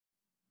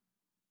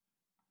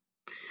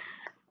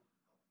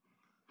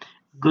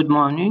Good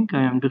morning.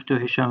 I am Dr.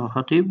 Hisham.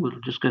 We'll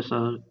discuss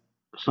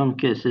some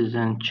cases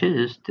in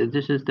chest.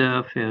 This is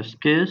the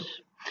first case.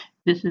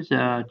 This is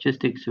a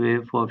chest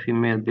X-ray for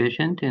female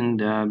patient in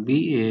the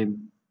BA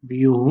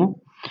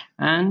view,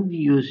 and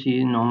you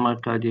see normal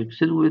cardiac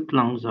silhouette.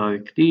 Lungs are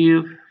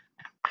clear.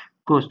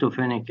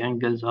 Costophonic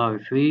angles are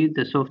free.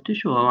 The soft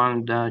tissue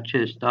around the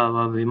chest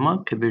are a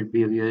remarkable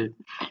period.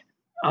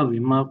 Are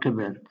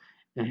remarkable.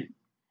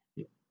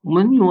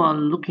 When you are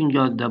looking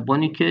at the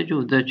bony cage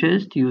of the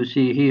chest, you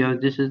see here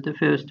this is the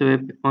first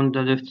rib on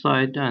the left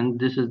side, and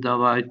this is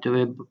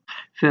the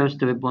first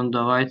rib on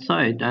the right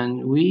side.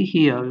 And we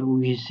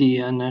see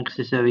an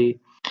accessory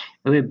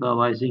rib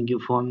arising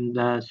from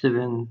the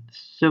seven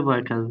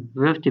cervical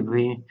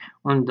vertebrae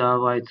on the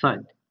right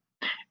side.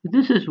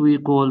 This is we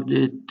call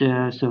it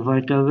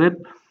cervical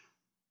rib,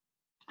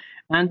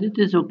 and it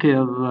is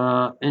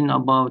occur in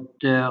about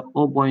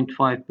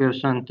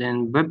 0.5%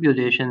 in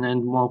population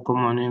and more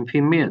common in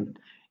female.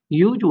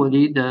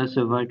 Usually, the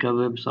cervical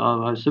ribs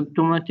are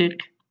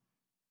asymptomatic,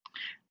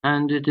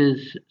 and it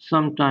is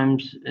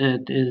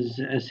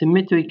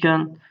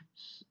asymmetrical.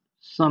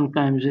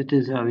 Sometimes it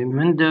is a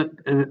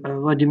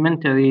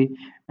rudimentary,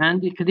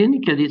 and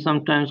clinically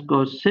sometimes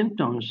cause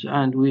symptoms,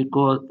 and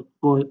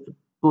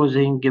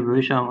causing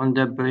pressure on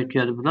the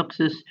brachial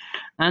plexus,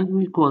 and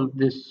we call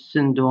this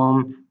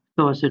syndrome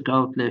thoracic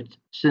outlet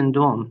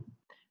syndrome.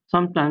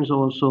 Sometimes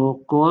also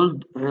compress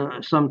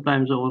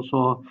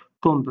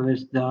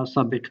the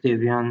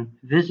subclavian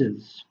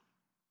vessels.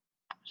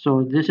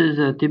 So this is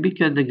a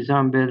typical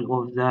example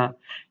of the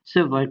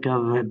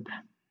cervical rib.